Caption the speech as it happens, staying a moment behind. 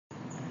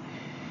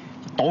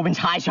โตเป็น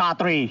ชายชา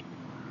ตรี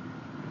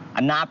อ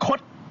นาคต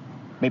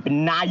ไม่เป็น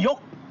นายก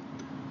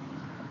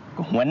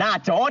ก็หัวหน้า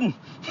โจร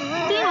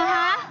จริงเหรอค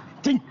ะ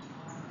จริง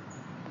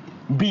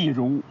บี้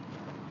รู้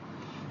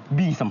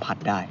บี้สัมผัส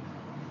ได้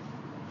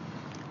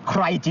ใค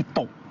รจิตต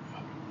ก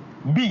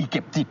บี้เ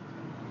ก็บจิต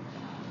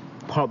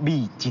เพราะ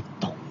บี้จิต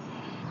ตก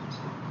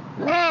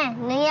แม่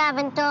หนูอยากเ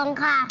ป็นโจร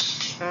ค่ะ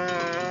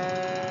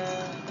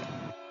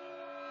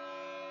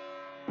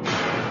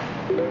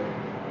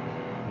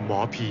หมอ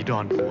ผีดอ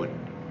นหวน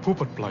ผู้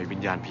ปลดปล่อยวิ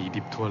ญญาณผี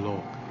ดิบทั่วโล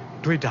ก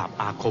ด้วยดาบ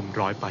อาคม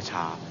ร้อยประช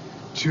า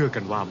เชื่อกั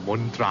นว่าม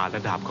นตราและ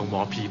ดาบของหม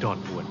อผีดอน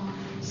หวน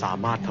สา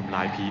มารถทำล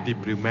ายผีดิบ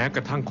หรือแม้ก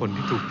ระทั่งคน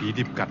ที่ถูกผี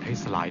ดิบกัดให้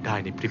สลายได้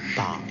ในพริบ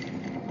ตา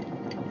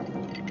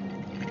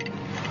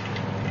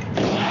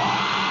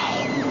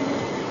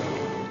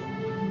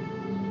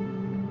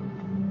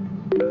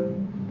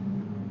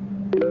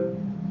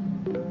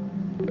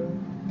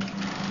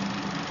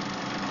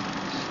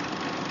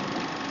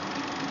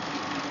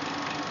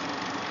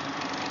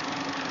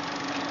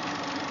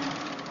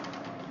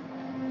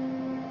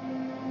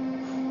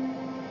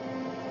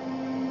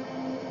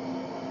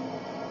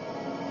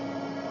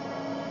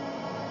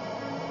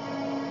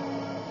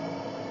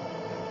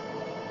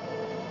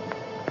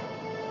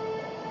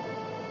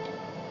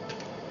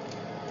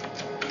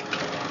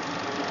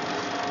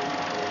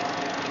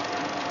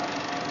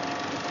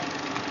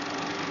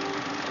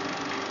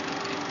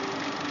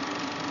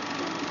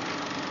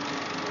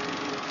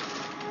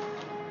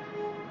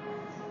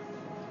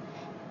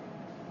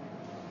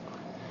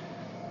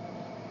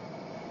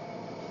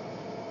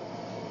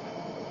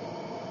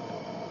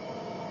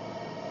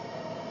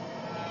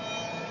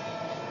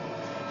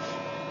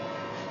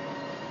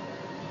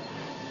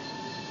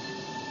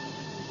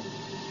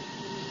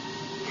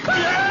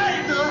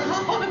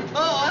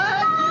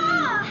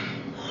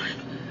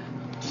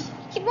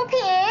คิดว่า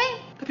ผี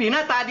ถ้าผีหน้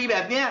าตาดีแบ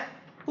บเนี้ย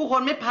ผู้ค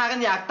นไม่พากัน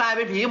อยากตายเ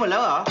ป็นผีหมดแล้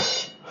วเหรอ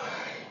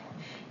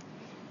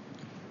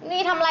นี่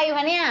ทำอะไรอยู่ค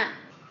ะเนี่ย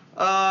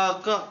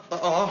ก็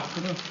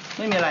ไ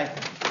ม่มีอะไร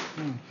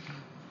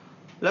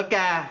แล้วแก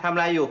ทำอะ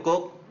ไรอยู่กุ๊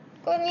ก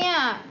ก็เนี่ย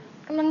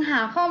กำลังหา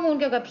ข้อมูล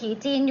เกี่ยวกับผี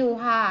จีนอยู่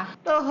ค่ะ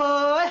เฮ้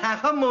ยหา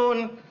ข้อมูล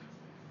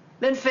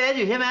เล่นเฟซอ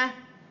ยู่ใช่ไหม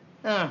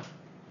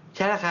แช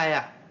ทกับใคร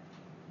อ่ะ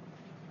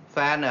แฟ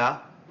นเหรอ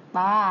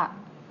บ้า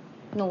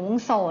หนู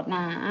โสดน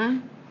ะ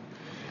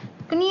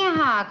ก็เนี่ย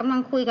ค่ะกำลัง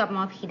คุยกับหม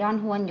อผีดอน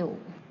ฮวนอยู่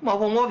หมอ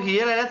ผี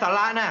อะไรแล้วสาร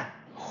ะน่ะ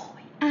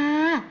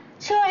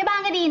ช่วยบ้าง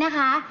ก็ดีนะค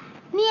ะ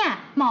เนี่ย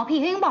หมอผี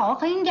เขายังบอกว่า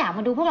เขายังอยากม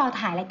าดูพวกเรา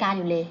ถ่ายรายการ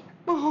อยู่เลย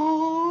โอ้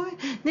ย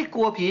นี่ก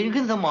ลัวผี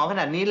ขึ้นสมองข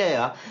นาดนี้เลยเห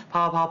รอ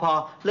พอ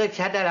เลิกแช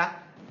ทได้ละ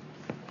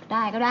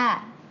ก็ได้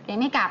ยัง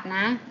ไม่กลับน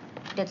ะ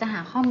เดี๋ยวจะหา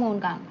ข้อมูล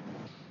ก่อน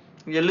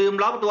อย่าลืม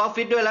ล็อกประตูออฟ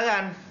ฟิศด้วยแล้วกั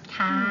น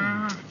ค่ะ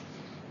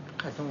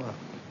ใครต้องล็อก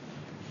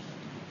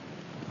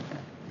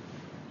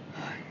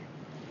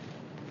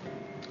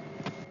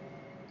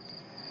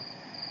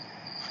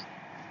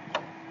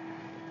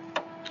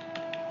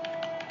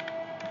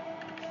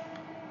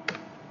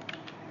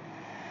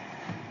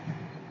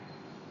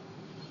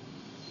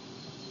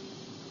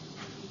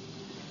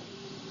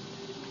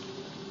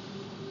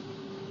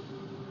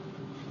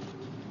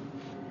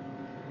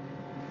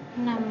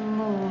นำโ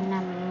ม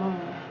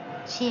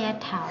เชียร์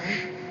เถา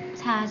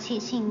ชาชิ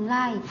ชิงไ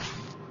ล่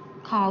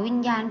ขอวิญ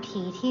ญาณ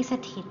ผีที่ส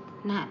ถิต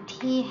ณ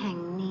ที่แห่ง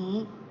นี้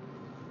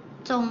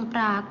จงป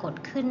รากฏ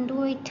ขึ้น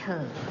ด้วยเถิ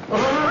ด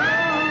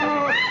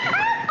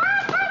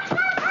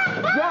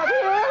อย่า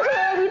พี่ตองเอ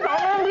งพี่ตอง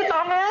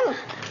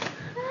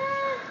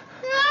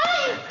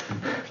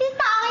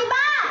ไอ้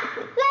บ้า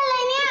เล่นอะไร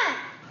เนี่ย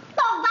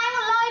ตกใจหม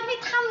ดเลยไป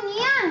ทำเ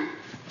งี้ย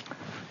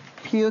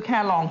พี่ก็แค่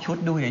ลองชุด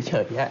ดูเฉ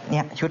ยๆเ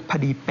นี่ยชุดพอ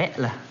ดีเป๊ะ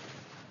เลย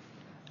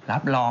รั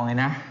บรองเลย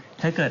นะ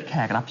ถ้าเกิดแข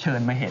กรับเชิญ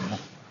มาเห็น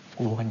ก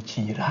ลัวกัน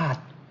ฉี่ราด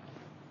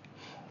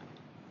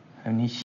แล้วนี่